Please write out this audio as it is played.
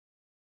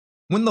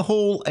When the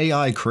whole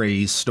AI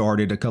craze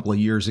started a couple of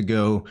years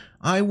ago,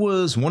 I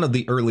was one of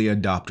the early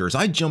adopters.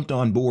 I jumped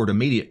on board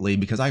immediately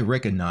because I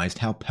recognized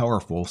how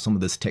powerful some of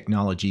this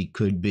technology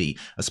could be,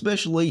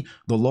 especially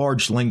the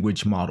large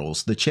language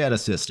models, the chat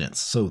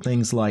assistants. So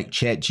things like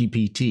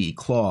ChatGPT,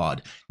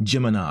 Claude,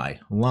 Gemini,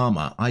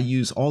 Llama. I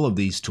use all of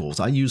these tools.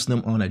 I use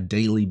them on a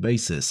daily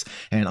basis,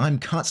 and I'm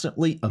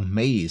constantly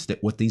amazed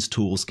at what these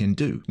tools can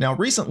do. Now,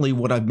 recently,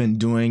 what I've been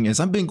doing is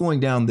I've been going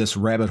down this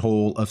rabbit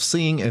hole of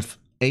seeing if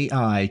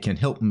AI can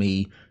help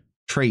me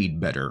trade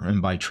better.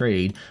 And by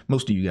trade,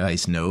 most of you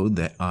guys know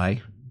that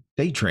I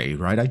day trade,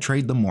 right? I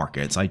trade the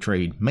markets. I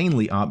trade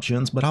mainly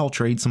options, but I'll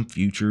trade some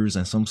futures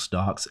and some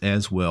stocks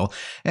as well.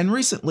 And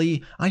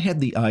recently, I had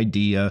the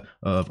idea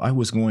of I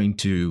was going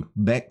to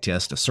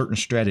backtest a certain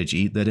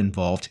strategy that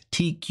involved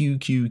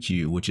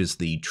TQQQ, which is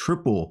the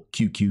triple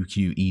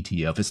QQQ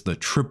ETF. It's the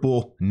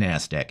triple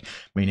NASDAQ,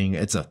 meaning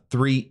it's a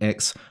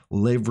 3x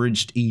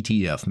leveraged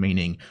ETF,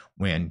 meaning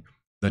when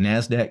the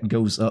NASDAQ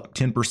goes up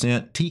 10%,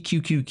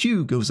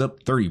 TQQQ goes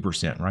up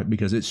 30%, right?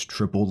 Because it's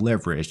triple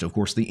leveraged. Of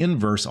course, the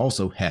inverse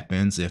also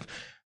happens. If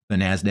the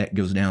NASDAQ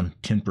goes down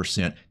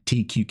 10%,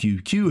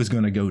 TQQQ is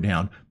going to go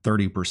down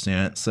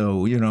 30%.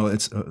 So,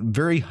 it's a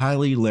very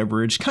highly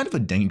leveraged, kind of a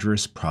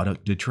dangerous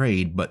product to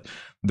trade. But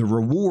the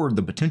reward,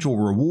 the potential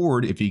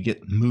reward, if you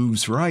get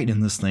moves right in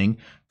this thing,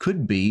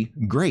 could be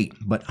great.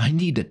 But I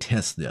need to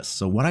test this.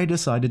 So what I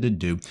decided to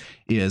do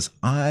is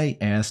I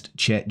asked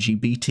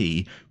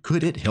ChatGPT,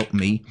 could it help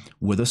me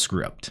with a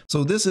script?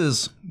 So this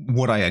is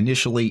what I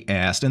initially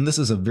asked, and this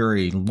is a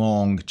very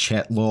long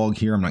chat log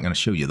here. I'm not going to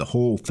show you the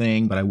whole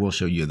thing, but I will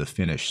show you the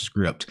finished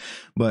script.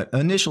 But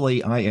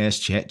initially, I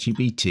asked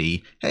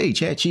ChatGPT, hey,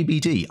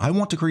 ChatGPT, I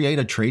want to create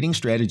a trading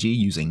strategy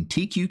using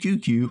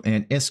TQQQ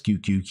and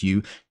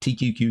SQQQ.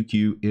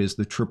 TQQQ is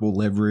the triple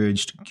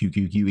leveraged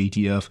QQQ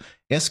ETF.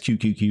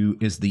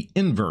 SQQQ is the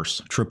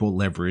inverse triple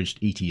leveraged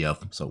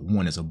ETF. So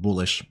one is a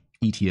bullish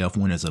ETF,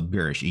 one is a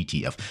bearish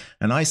ETF.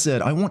 And I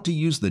said, I want to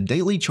use the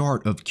daily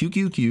chart of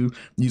QQQ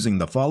using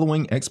the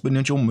following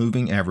exponential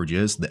moving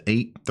averages, the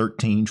 8,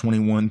 13,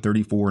 21,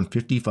 34, and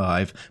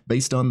 55.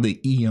 Based on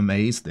the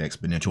EMAs, the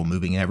exponential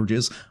moving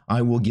averages,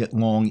 I will get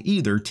long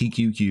either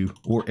TQQ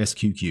or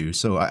SQQ.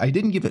 So I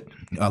didn't give it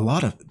a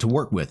lot to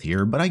work with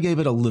here, but I gave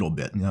it a little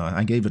bit.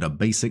 I gave it a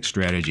basic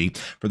strategy.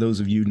 For those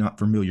of you not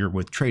familiar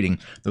with trading,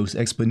 those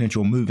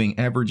exponential moving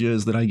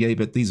averages that I gave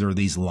it, these are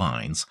these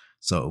lines.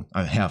 So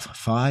I have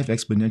 5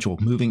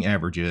 exponential moving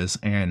averages,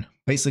 and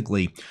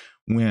basically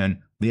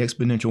when the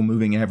exponential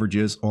moving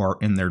averages are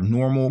in their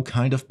normal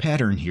kind of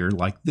pattern here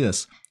like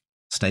this,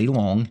 stay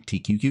long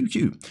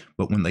TQQQ.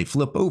 But when they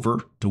flip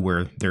over to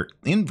where they're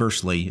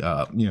inversely,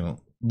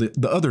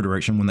 the other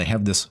direction, when they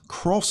have this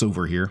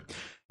crossover here,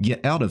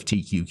 get out of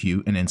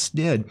TQQ and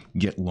instead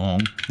get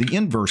long the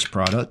inverse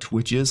product,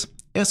 which is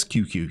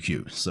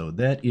SQQQ. So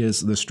that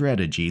is the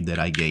strategy that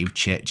I gave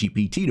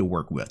ChatGPT to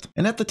work with.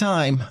 And at the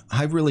time,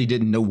 I really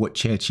didn't know what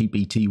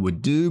ChatGPT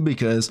would do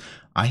because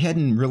I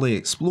hadn't really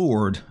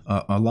explored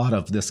a lot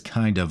of this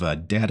kind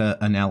of data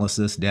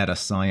analysis, data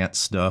science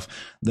stuff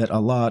that a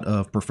lot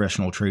of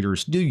professional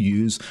traders do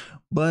use.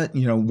 But,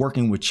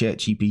 working with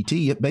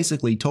ChatGPT, it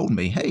basically told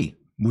me, hey,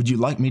 would you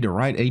like me to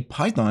write a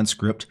Python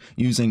script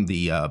using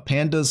the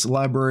Pandas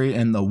library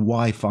and the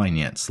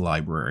Y-Finance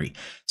library?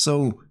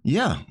 So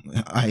yeah,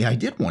 I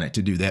did want it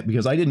to do that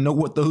because I didn't know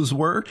what those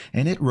were,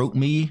 and it wrote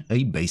me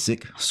a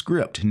basic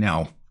script.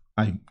 Now,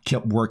 I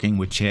kept working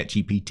with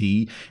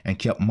ChatGPT and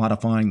kept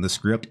modifying the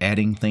script,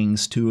 adding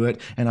things to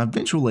it, and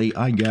eventually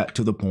I got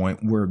to the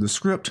point where the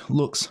script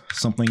looks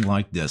something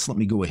like this. Let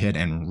me go ahead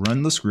and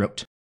run the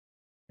script.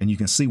 And you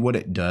can see what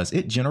it does.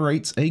 It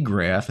generates a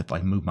graph. If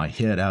I move my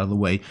head out of the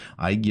way,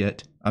 I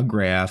get a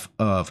graph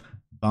of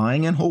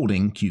buying and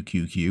holding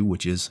QQQ,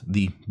 which is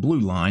the blue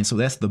line. So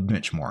that's the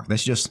benchmark.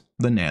 That's just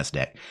the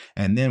NASDAQ.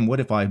 And then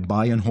what if I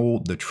buy and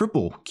hold the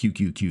triple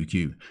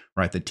QQQQ,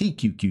 right? The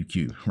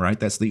TQQQ, right?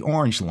 That's the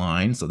orange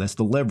line. So that's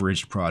the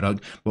leveraged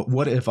product. But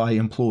what if I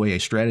employ a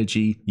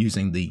strategy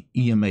using the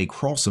EMA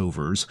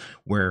crossovers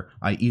where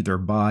I either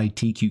buy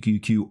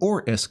TQQQ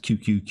or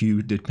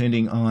SQQQ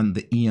depending on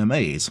the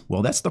EMAs?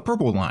 Well, that's the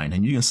purple line.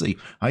 And you can see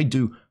I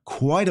do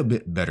quite a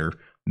bit better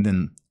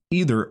than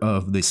either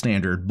of the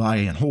standard buy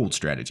and hold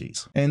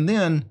strategies. And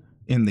then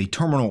in the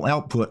terminal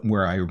output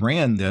where I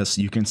ran this,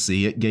 you can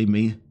see it gave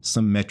me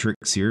some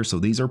metrics here. So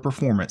these are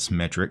performance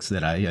metrics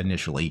that I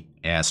initially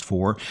asked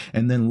for.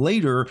 And then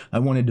later, I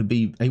wanted to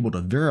be able to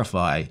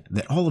verify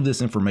that all of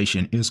this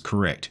information is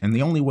correct. And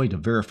the only way to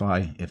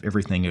verify if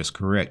everything is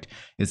correct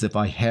is if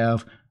I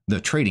have the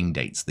trading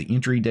dates, the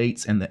entry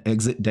dates and the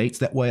exit dates.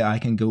 That way I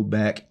can go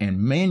back and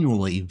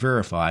manually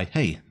verify,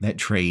 hey, that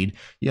trade,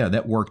 yeah,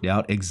 that worked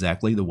out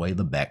exactly the way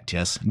the back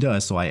test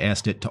does. So I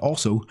asked it to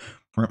also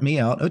print me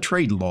out a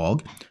trade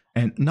log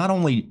And not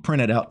only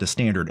print it out to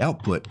standard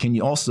output, can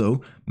you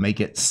also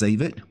make it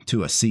save it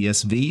to a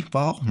CSV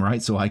file,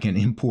 right? So I can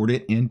import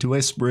it into a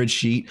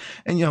spreadsheet.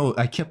 And, you know,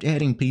 I kept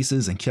adding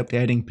pieces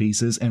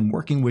and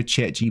working with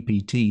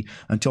ChatGPT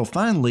until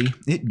finally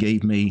it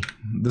gave me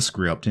the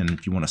script. And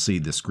if you want to see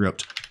the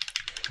script,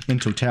 in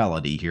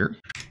totality here.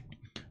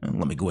 And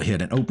let me go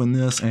ahead and open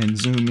this and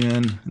zoom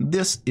in.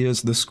 This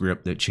is the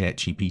script that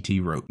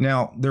ChatGPT wrote.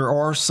 Now, there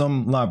are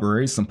some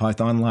libraries, some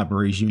Python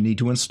libraries you need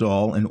to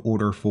install in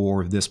order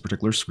for this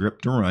particular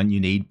script to run. You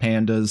need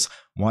pandas,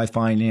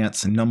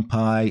 yfinance,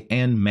 NumPy,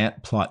 and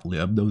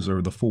matplotlib. Those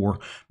are the four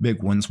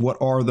big ones. What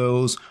are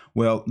those?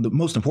 Well, the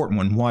most important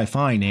one,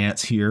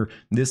 yfinance here,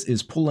 this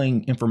is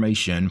pulling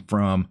information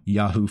from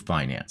Yahoo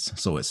Finance.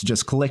 So it's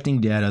just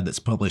collecting data that's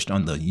published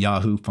on the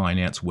Yahoo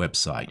Finance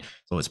website.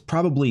 So it's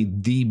probably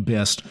the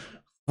best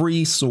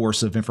free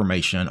source of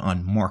information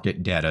on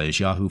market data is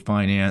Yahoo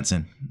Finance,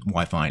 and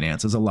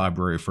yfinance is a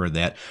library for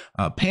that.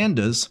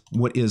 Pandas,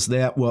 what is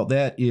that? Well,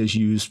 that is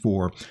used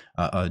for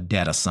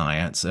data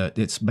science.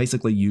 It's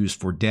basically used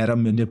for data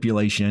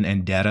manipulation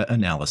and data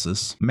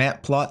analysis.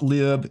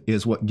 Matplotlib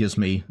is what gives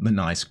me the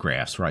nice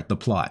graphs, right? The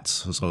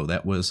plots. So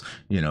that was,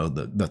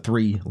 the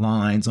 3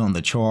 lines on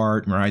the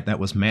chart, right? That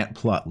was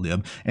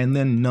Matplotlib. And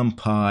then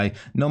NumPy.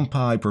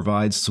 NumPy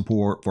provides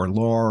support for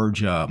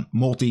large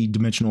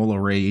multi-dimensional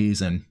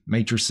arrays and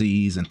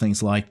matrices and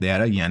things like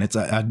that. Again, it's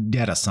a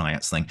data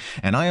science thing.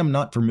 And I am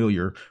not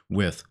familiar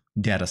with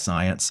data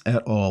science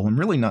at all. I'm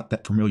really not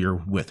that familiar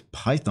with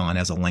Python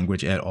as a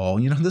language at all.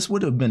 This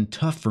would have been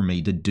tough for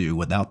me to do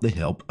without the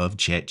help of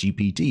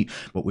ChatGPT.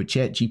 But with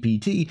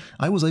ChatGPT,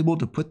 I was able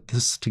to put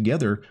this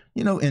together,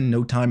 in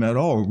no time at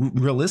all.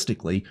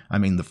 Realistically, I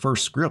mean, the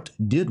first script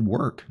did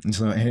work. And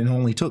so it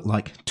only took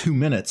like 2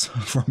 minutes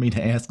for me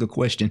to ask a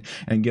question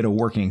and get a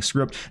working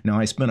script. Now,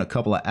 I spent a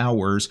couple of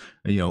hours,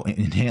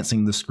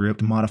 enhancing the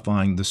script,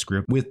 modifying the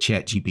script with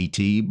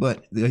ChatGPT.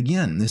 But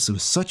again, this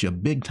was such a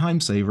big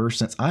time saver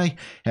since I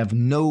have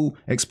no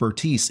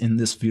expertise in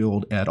this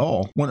field at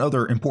all. One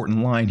other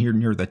important line here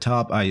near the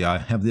top, I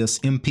have this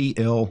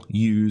MPL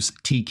use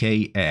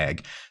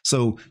TKAG.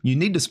 So you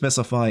need to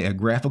specify a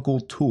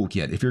graphical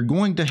toolkit. If you're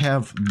going to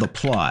have the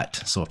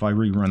plot, so if I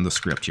rerun the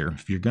script here,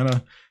 if you're going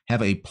to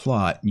have a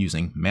plot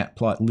using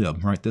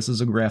matplotlib, right? This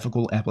is a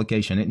graphical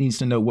application. It needs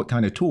to know what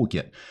kind of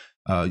toolkit.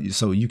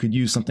 So you could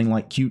use something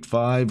like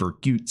Qt5 or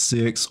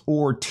Qt6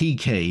 or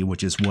TK,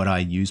 which is what I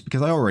use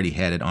because I already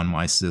had it on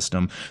my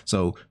system.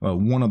 So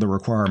one of the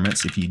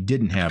requirements, if you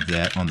didn't have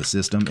that on the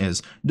system,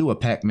 is do a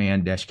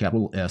pacman-S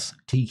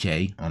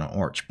TK on an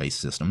Arch-based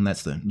system.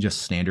 That's the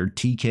just standard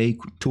TK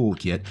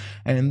toolkit.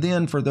 And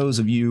then for those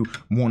of you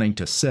wanting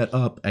to set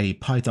up a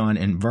Python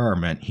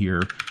environment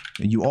here,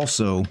 you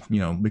also,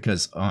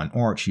 because on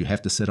Arch you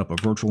have to set up a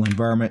virtual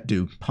environment,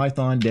 do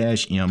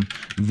python-m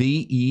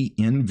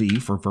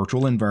venv for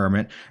virtual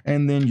environment,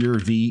 and then your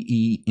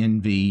venv,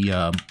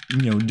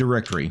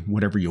 directory,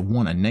 whatever you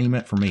want to name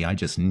it. For me, I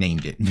just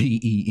named it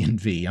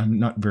venv. I'm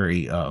not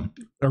very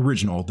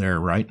original there,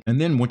 right? And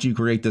then once you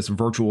create this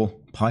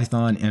virtual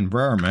Python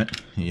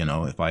environment,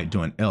 if I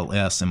do an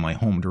ls in my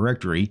home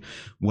directory,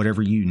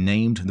 whatever you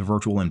named the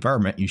virtual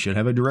environment, you should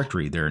have a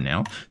directory there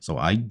now. So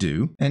I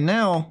do. And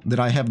now that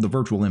I have the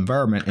virtual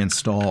environment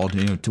installed,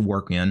 to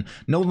work in,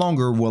 no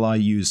longer will I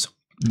use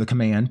the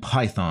command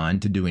Python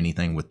to do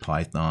anything with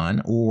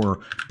Python or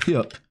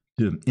pip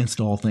to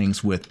install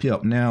things with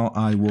pip. Now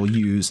I will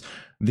use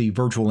the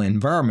virtual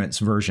environments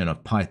version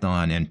of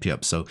Python and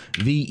pip. So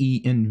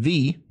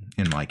venv,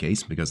 in my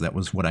case, because that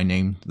was what I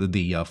named the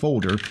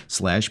folder,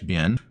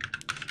 /bin/python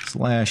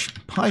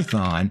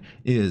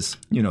is,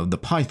 the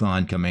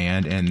Python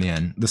command, and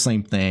then the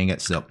same thing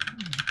except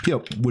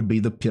pip would be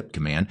the pip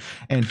command.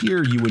 And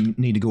here you would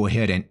need to go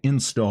ahead and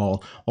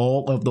install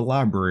all of the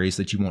libraries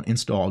that you want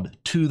installed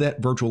to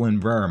that virtual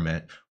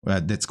environment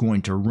that's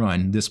going to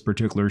run this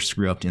particular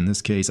script. In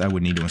this case, I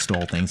would need to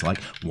install things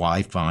like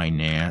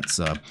yfinance,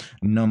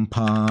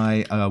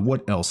 NumPy.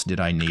 What else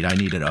did I need? I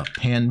needed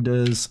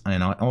pandas,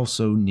 and I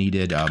also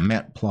needed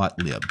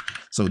matplotlib.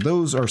 So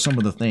those are some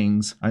of the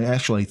things. I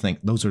actually think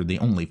those are the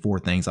only 4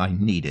 things I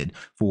needed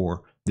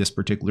for this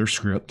particular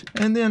script.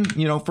 And then,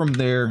 from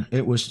there,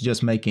 it was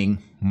just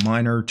making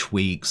minor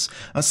tweaks.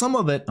 Some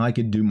of it I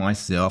could do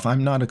myself.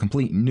 I'm not a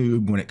complete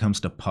noob when it comes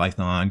to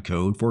Python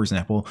code. For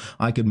example,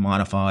 I could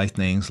modify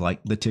things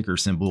like the ticker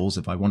symbols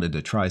if I wanted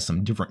to try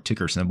some different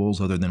ticker symbols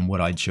other than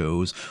what I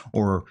chose,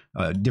 or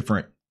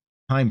different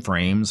time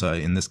frames.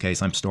 In this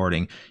case, I'm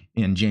starting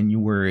in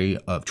January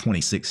of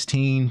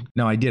 2016.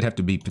 Now, I did have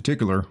to be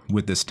particular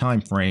with this time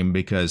frame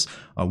because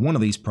one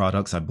of these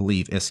products, I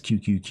believe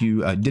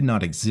SQQQ, did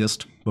not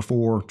exist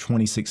before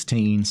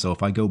 2016. So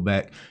if I go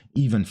back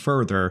even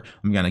further,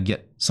 I'm going to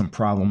get some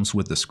problems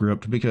with the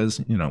script because,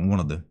 one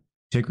of the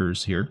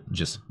tickers here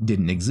just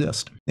didn't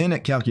exist. Then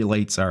it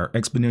calculates our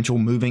exponential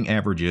moving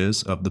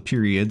averages of the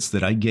periods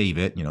that I gave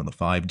it, the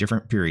 5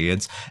 different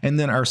periods. And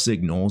then our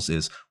signals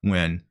is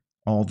when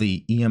all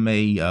the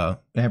EMA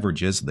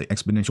averages, the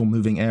exponential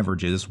moving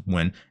averages,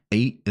 when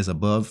 8 is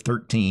above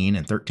 13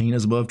 and 13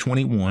 is above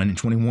 21 and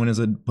 21 is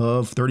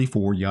above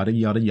 34, yada,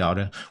 yada,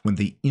 yada. When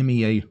the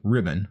MEA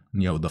ribbon,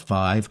 the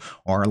 5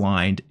 are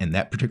aligned in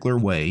that particular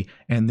way,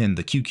 and then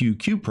the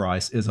QQQ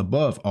price is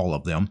above all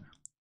of them,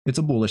 It's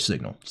a bullish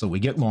signal. So we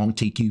get long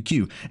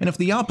TQQ. And if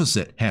the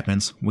opposite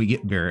happens, we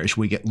get bearish,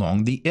 we get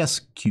long the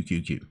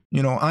SQQQ.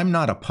 You know, I'm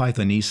not a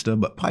Pythonista,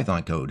 but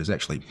Python code is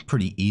actually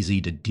pretty easy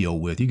to deal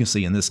with. You can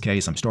see in this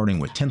case, I'm starting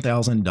with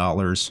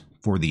 $10,000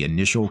 for the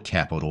initial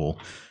capital.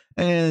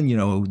 And, you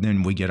know,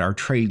 then we get our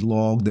trade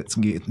log that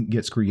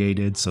gets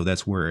created. So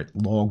that's where it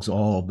logs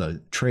all of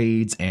the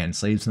trades and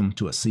saves them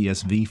to a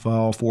CSV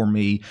file for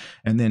me.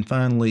 And then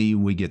finally,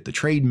 we get the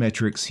trade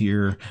metrics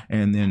here.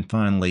 And then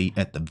finally,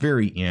 at the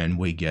very end,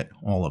 we get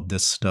all of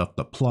this stuff,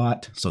 the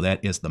plot. So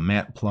that is the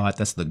mat plot.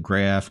 That's the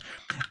graph.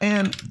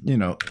 And, you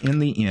know, in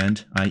the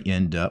end, I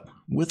end up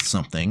with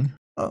something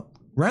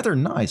rather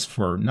nice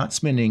for not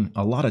spending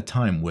a lot of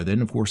time with it.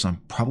 And of course, I'm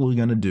probably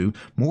going to do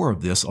more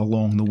of this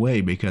along the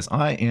way because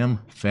I am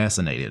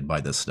fascinated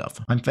by this stuff.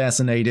 I'm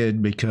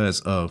fascinated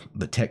because of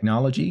the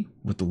technology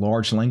with the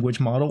large language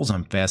models.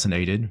 I'm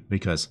fascinated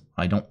because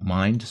I don't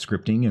mind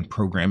scripting and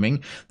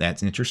programming.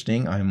 That's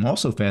interesting. I'm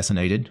also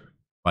fascinated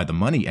by the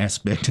money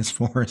aspect as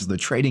far as the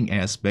trading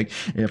aspect.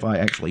 If I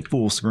actually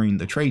full screen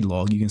the trade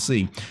log, you can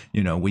see,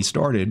 you know, we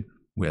started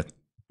with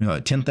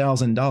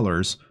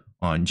 $10,000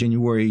 on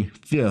January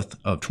 5th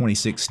of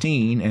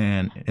 2016,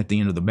 and at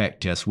the end of the back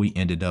test, we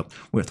ended up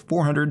with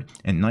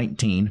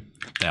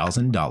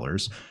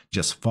 $419,000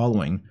 just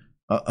following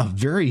a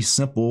very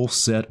simple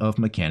set of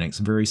mechanics,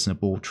 very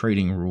simple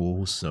trading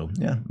rules. So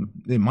yeah,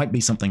 it might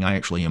be something I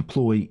actually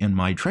employ in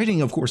my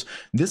trading. Of course,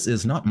 this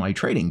is not my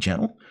trading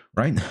channel,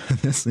 right?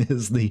 This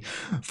is the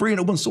free and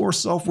open source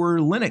software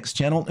Linux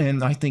channel,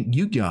 and I think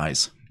you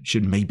guys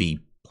should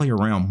maybe play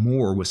around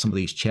more with some of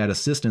these chat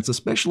assistants,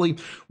 especially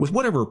with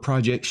whatever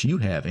projects you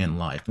have in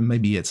life. And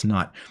maybe it's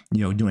not,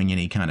 you know, doing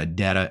any kind of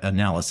data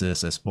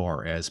analysis as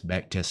far as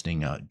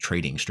backtesting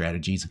trading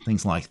strategies and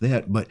things like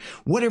that. But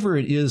whatever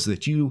it is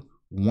that you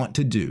want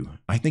to do,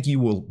 I think you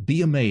will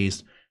be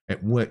amazed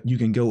at what you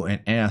can go and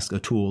ask a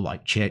tool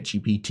like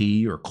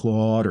ChatGPT or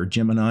Claude or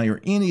Gemini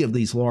or any of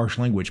these large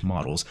language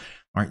models.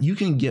 All right, you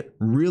can get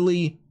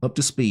really up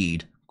to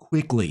speed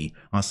quickly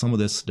on some of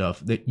this stuff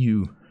that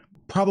you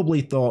probably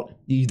thought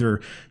either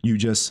you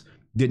just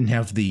didn't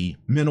have the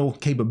mental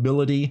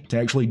capability to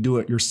actually do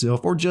it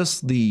yourself, or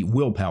just the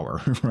willpower,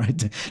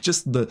 right?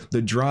 Just the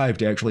drive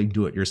to actually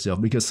do it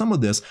yourself. Because some of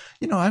this,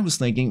 you know, I was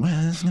thinking,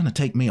 well, it's going to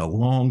take me a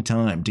long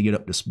time to get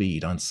up to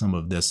speed on some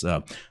of this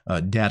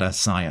data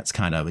science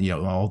kind of, you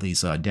know, all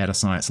these data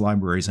science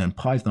libraries in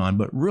Python.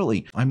 But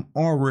really, I'm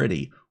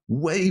already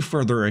way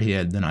further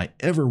ahead than I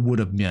ever would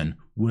have been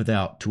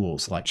without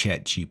tools like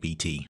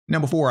ChatGPT. Now,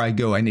 before I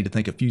go, I need to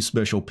thank a few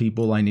special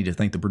people. I need to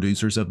thank the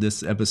producers of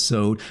this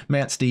episode: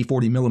 Matt, Steve,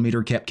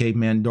 40mm, Cap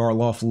Caveman,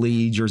 Darloff,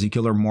 Lee, Jersey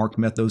Killer, Mark,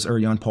 Methos,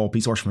 Arion, Paul,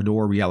 Peace,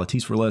 Arshmador,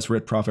 Realities for Less,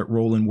 Red Prophet,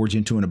 Roland,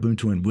 Wargento, and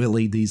Ubuntu, and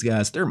Willie. These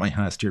guys, they're my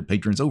highest tiered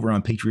patrons over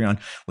on Patreon.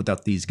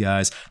 Without these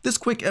guys, this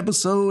quick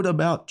episode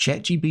about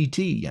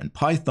ChatGPT and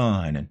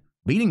Python and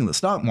beating the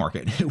stock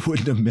market, it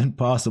wouldn't have been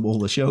possible.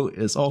 The show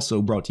is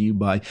also brought to you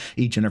by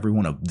each and every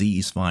one of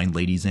these fine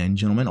ladies and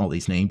gentlemen. All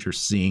these names you're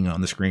seeing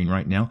on the screen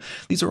right now.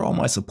 These are all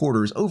my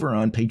supporters over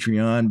on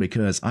Patreon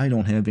because I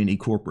don't have any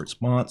corporate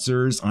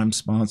sponsors. I'm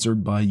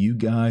sponsored by you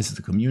guys,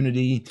 the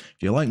community. If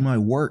you like my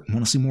work,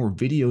 want to see more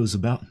videos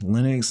about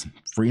Linux,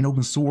 free and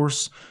open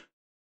source,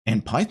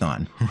 and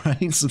Python,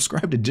 right?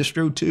 Subscribe to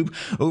DistroTube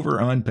over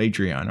on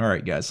Patreon. All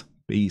right, guys.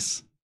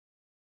 Peace.